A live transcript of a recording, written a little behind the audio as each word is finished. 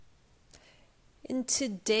In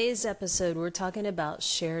today's episode, we're talking about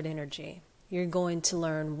shared energy. You're going to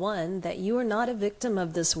learn, 1, that you are not a victim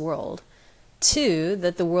of this world. 2,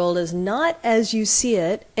 that the world is not as you see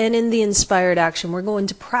it. And in the inspired action, we're going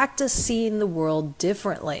to practice seeing the world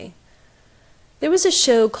differently. There was a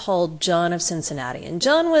show called John of Cincinnati, and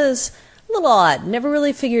John was a little odd, never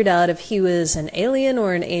really figured out if he was an alien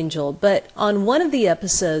or an angel. But on one of the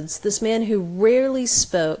episodes, this man who rarely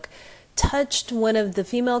spoke touched one of the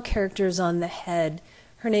female characters on the head.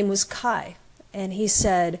 Her name was Kai, and he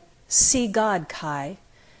said, "See God, Kai."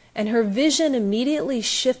 And her vision immediately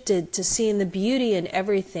shifted to seeing the beauty in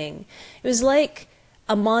everything. It was like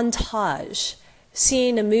a montage,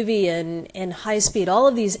 seeing a movie in high speed, all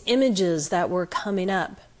of these images that were coming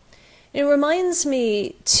up. It reminds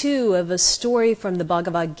me, too, of a story from the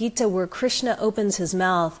Bhagavad Gita where Krishna opens his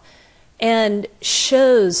mouth and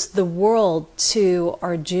shows the world to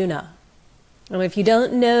Arjuna. And if you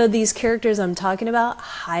don't know these characters I'm talking about,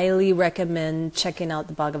 highly recommend checking out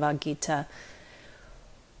the Bhagavad Gita.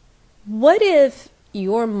 What if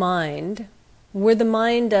your mind were the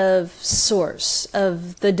mind of Source,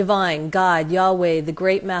 of the divine, God, Yahweh, the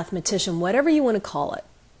great mathematician, whatever you want to call it?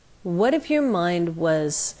 What if your mind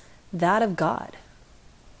was that of God?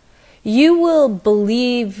 You will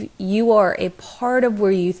believe you are a part of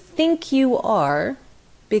where you think you are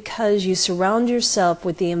because you surround yourself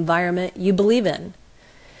with the environment you believe in.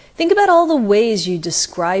 Think about all the ways you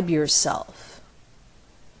describe yourself.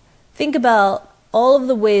 Think about all of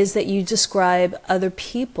the ways that you describe other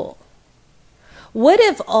people. What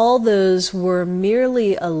if all those were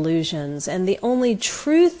merely illusions and the only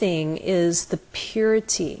true thing is the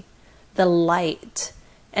purity, the light,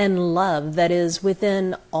 and love that is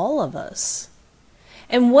within all of us?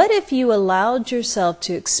 And what if you allowed yourself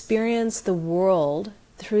to experience the world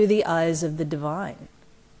through the eyes of the divine?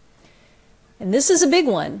 And this is a big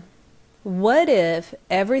one. What if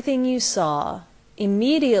everything you saw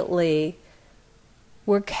immediately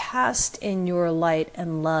were cast in your light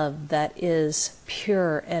and love that is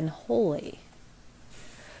pure and holy?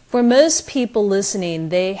 For most people listening,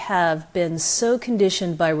 they have been so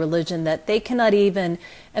conditioned by religion that they cannot even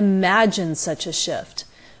imagine such a shift.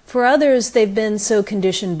 For others, they've been so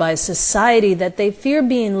conditioned by society that they fear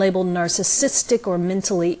being labeled narcissistic or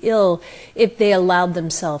mentally ill if they allowed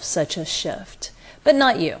themselves such a shift. But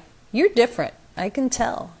not you. You're different. I can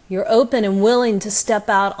tell. You're open and willing to step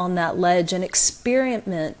out on that ledge and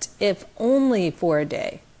experiment, if only for a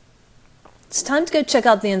day. It's time to go check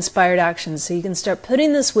out the inspired actions so you can start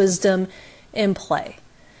putting this wisdom in play.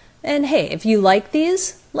 And hey, if you like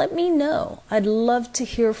these, let me know. I'd love to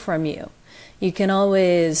hear from you. You can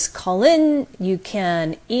always call in. You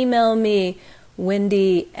can email me,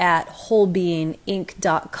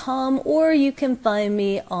 wendy@wholebeinginc.com, or you can find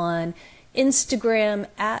me on Instagram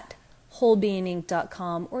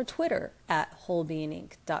 @wholebeinginc.com or Twitter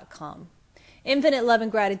 @wholebeinginc.com. Infinite love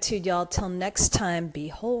and gratitude, y'all. Till next time, be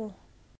whole.